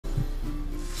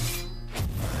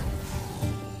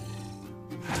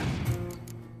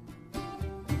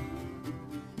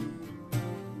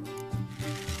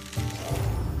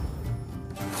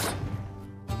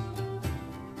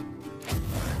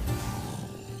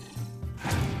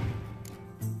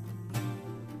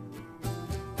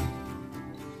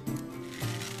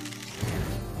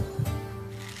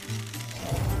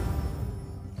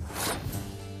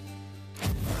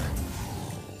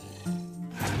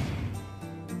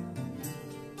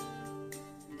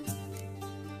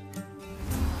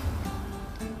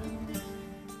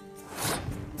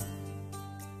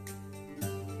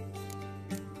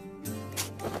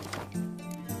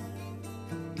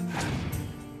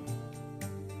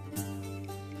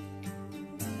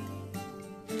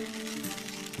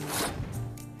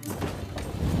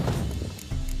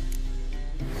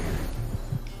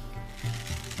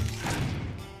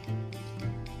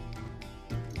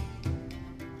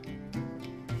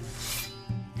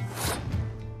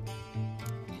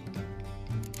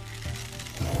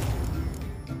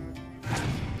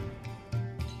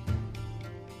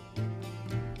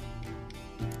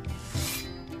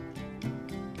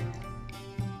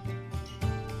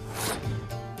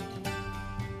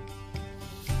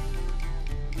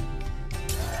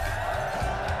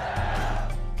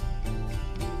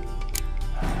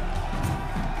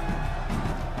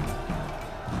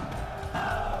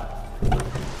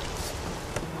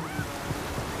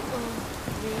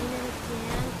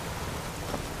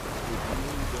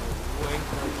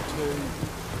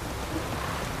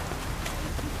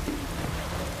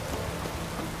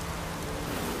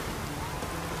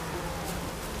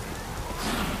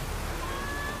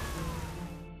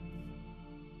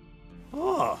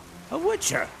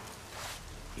Witcher.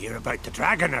 Hear about the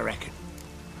dragon, I reckon.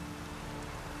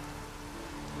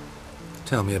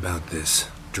 Tell me about this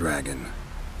dragon.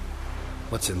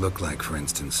 What's it look like, for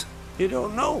instance? You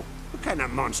don't know? What kind of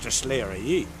monster slayer are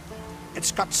ye?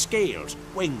 It's got scales,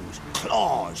 wings,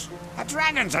 claws. A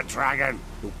dragon's a dragon.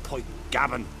 No point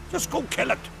gabbing. Just go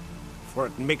kill it, before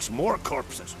it makes more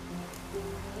corpses.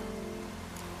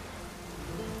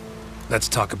 Let's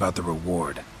talk about the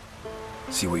reward.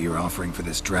 See what you're offering for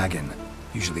this dragon.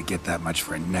 Usually get that much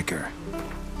for a necker.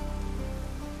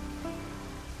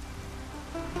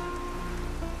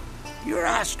 You're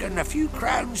asking a few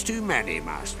crowns too many,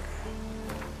 master.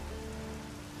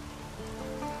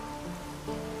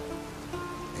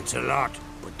 It's a lot,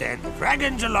 but then the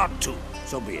dragon's a lot too.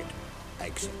 So be it. I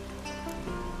accept.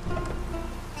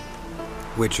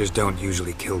 Witchers don't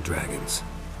usually kill dragons,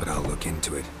 but I'll look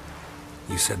into it.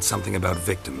 You said something about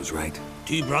victims, right?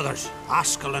 2 brothers,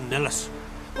 Askell and Nillis,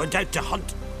 went out to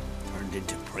hunt, turned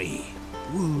into prey.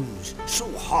 Wounds so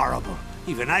horrible,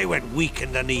 even I went weak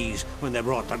in the knees when they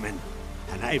brought them in.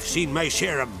 And I've seen my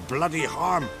share of bloody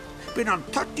harm. Been on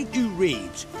 32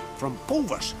 raids, from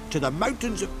Povus to the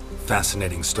mountains of...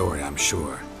 Fascinating story, I'm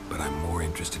sure, but I'm more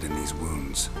interested in these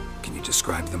wounds. Can you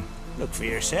describe them? Look for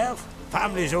yourself.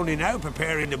 Family's only now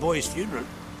preparing the boy's funeral.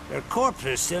 Their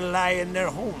corpses still lie in their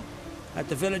home, at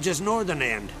the village's northern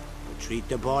end. But treat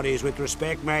the bodies with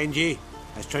respect, mind ye,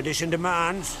 as tradition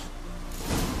demands.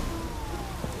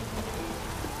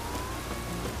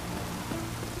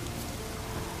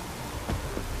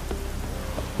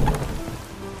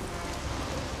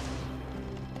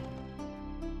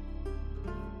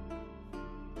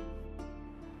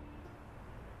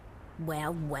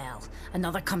 Well, well,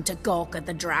 another come to gawk at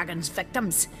the dragon's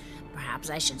victims. Perhaps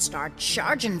I should start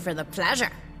charging for the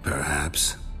pleasure.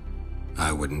 Perhaps.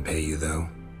 I wouldn't pay you, though.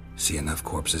 See enough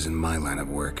corpses in my line of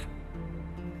work.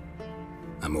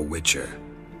 I'm a witcher.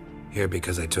 Here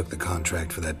because I took the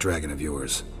contract for that dragon of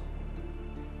yours.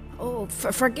 Oh,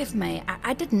 forgive me.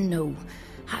 I didn't know.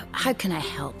 How can I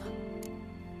help?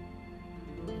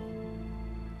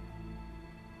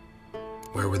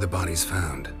 Where were the bodies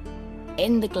found?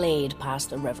 In the glade past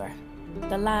the river.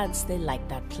 The lads, they liked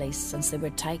that place since they were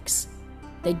tykes.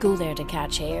 They'd go there to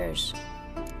catch hares.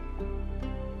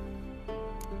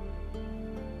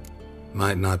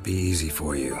 Might not be easy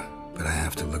for you, but I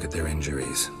have to look at their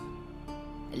injuries.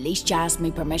 At least you asked me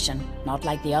permission, not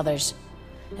like the others.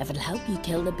 If it'll help you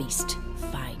kill the beast,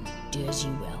 fine, do as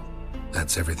you will.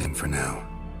 That's everything for now.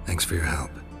 Thanks for your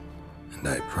help. And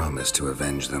I promise to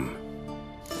avenge them.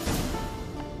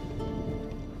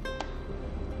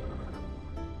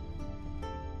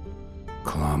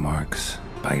 Claw marks,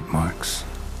 bite marks,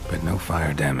 but no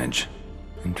fire damage.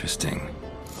 Interesting.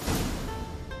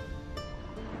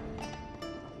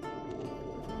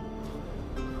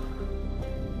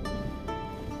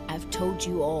 I've told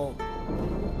you all.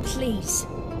 Please,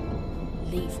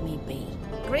 leave me be.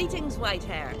 Greetings,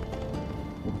 Whitehair.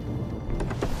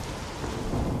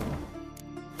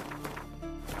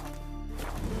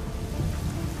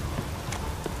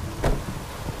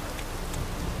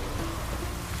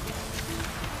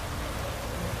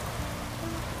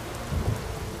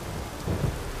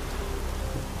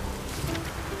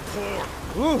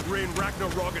 Rain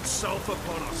Ragnarok itself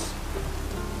upon us.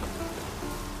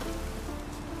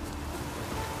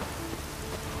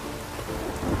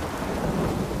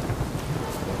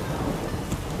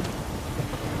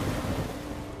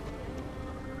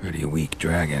 Pretty weak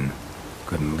dragon.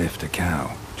 Couldn't lift a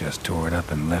cow. Just tore it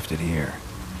up and left it here.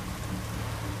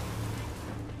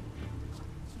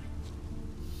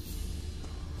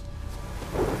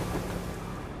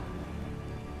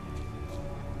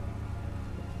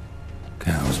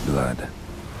 Cow's blood.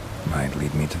 Might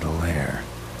lead me to the lair.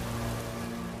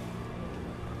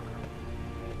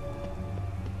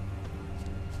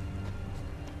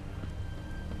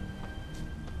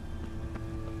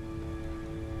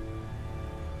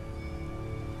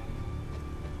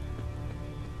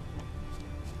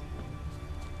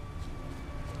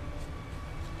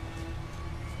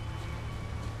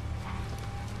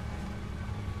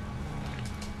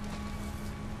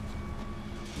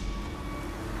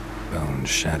 Bones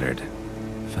shattered.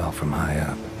 Fell from high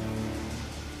up.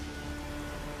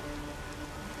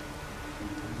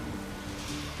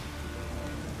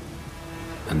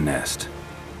 A nest.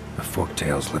 A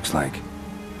forktails looks like,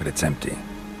 but it's empty.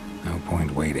 No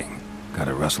point waiting.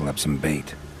 Gotta rustle up some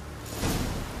bait.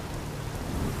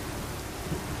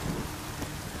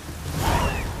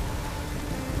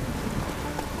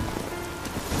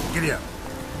 Giddy up.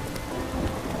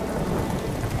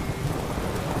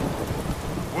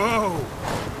 Whoa!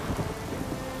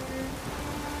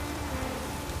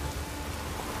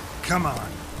 Come on.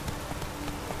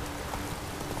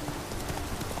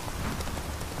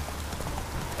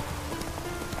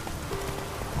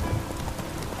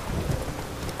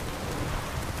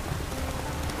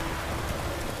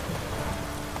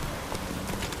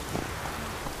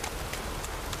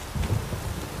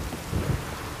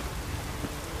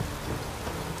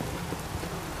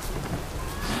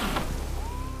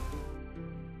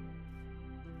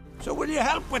 So will you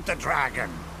help with the dragon,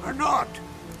 or not?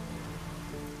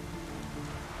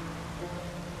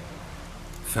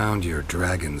 Found your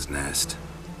dragon's nest.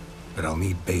 But I'll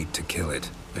need bait to kill it.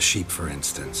 A sheep, for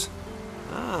instance.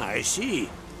 Ah, I see.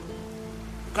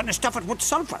 Gonna stuff it with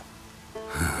sulfur.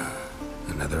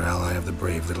 Another ally of the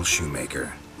brave little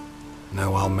shoemaker.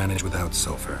 No, I'll manage without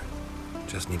sulfur.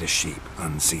 Just need a sheep,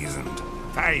 unseasoned.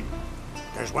 Fine.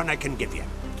 There's one I can give you.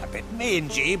 It's a bit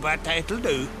mangy, but it'll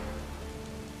do.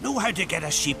 Know how to get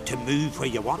a sheep to move where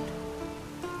you want?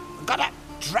 Gotta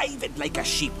drive it like a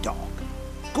sheepdog.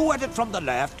 Go at it from the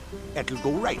left, it'll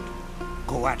go right.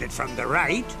 Go at it from the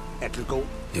right, it'll go...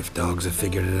 If dogs have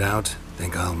figured it out,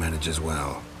 think I'll manage as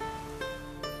well.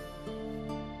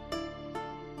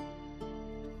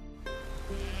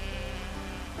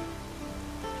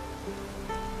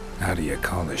 How do you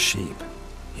call a sheep?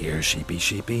 Here, sheepy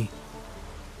sheepy?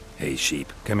 Hey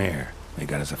sheep, come here. We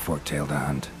got us a fork-tail to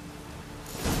hunt.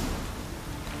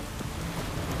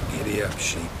 Giddy up,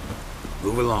 sheep.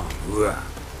 Move along. Ooh.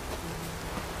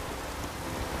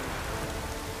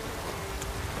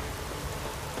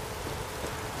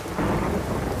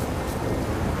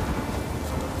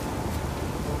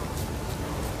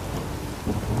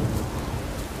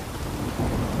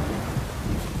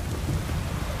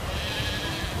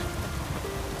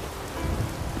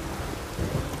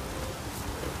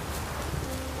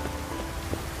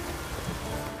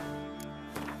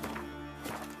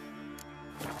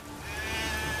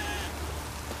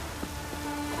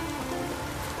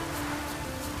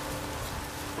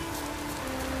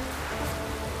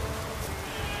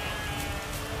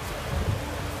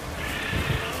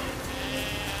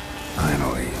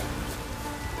 Finally.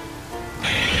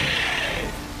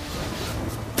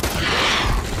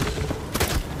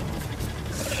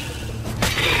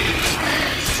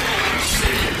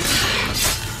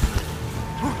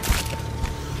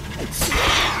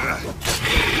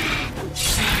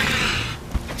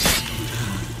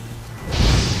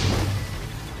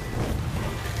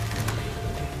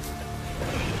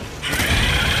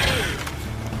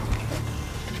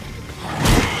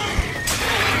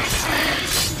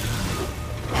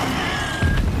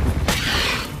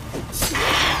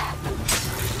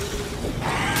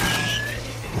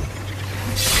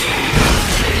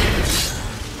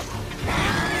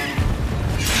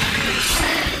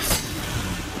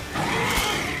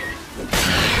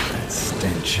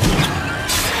 Stench.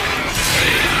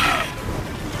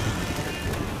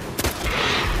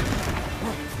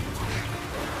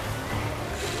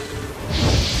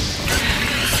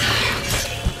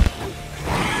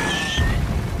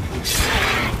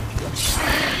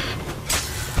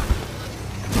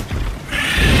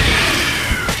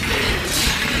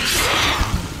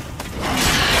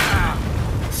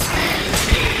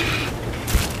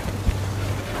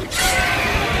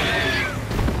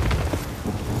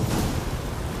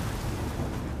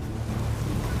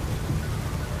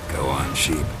 Go on,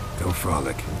 sheep. Go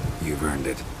frolic. You've earned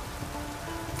it.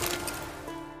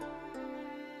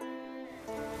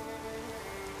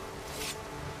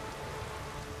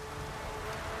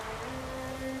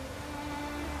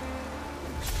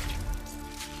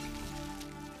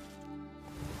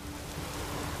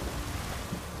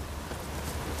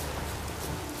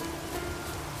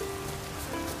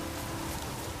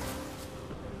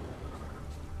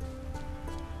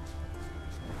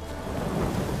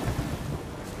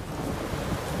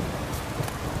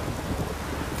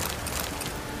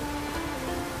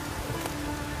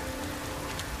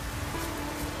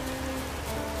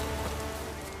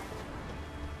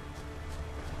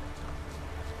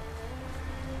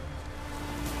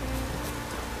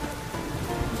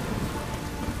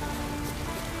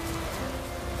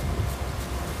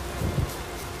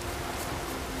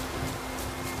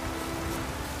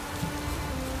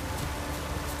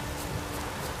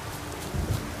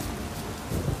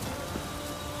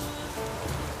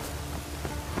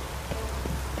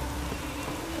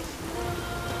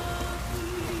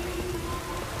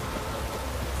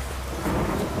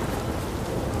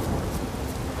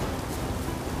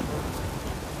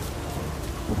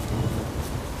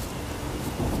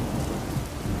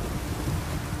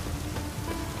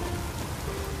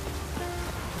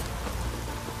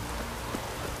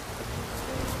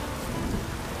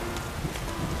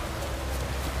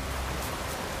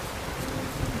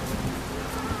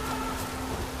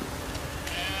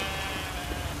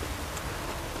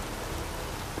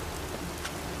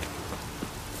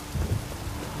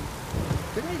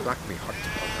 Did I lack me heart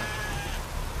upon that?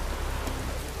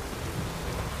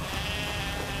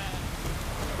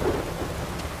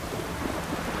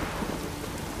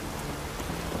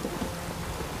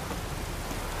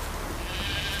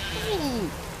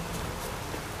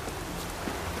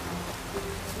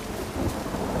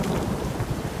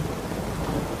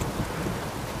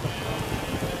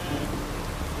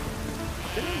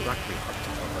 Did I lack me heart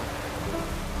upon that?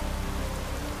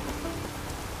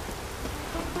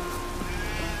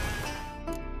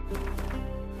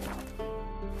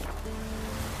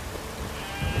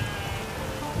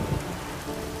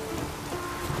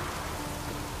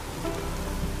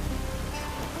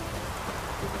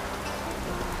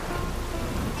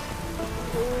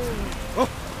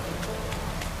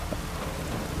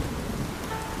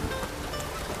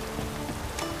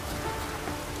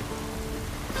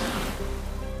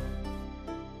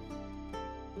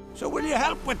 So will you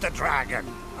help with the dragon,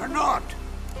 or not?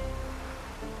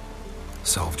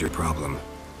 Solved your problem.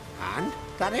 And?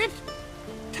 That it?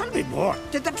 Tell me more.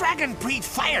 Did the dragon breathe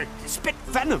fire, spit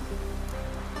venom?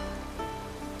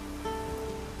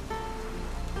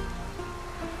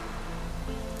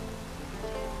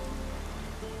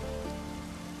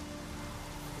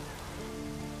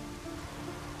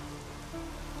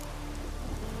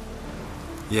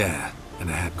 Yeah, and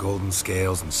it had golden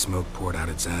scales and smoke poured out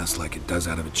its ass like it does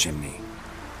out of a chimney.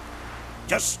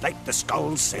 Just like the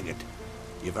skulls said it.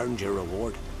 You've earned your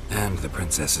reward. And the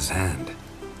princess's hand.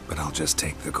 But I'll just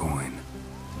take the coin.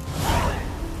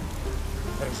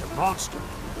 There's a monster.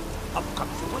 Up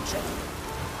comes the woodshed.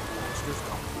 Monster's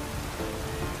gone.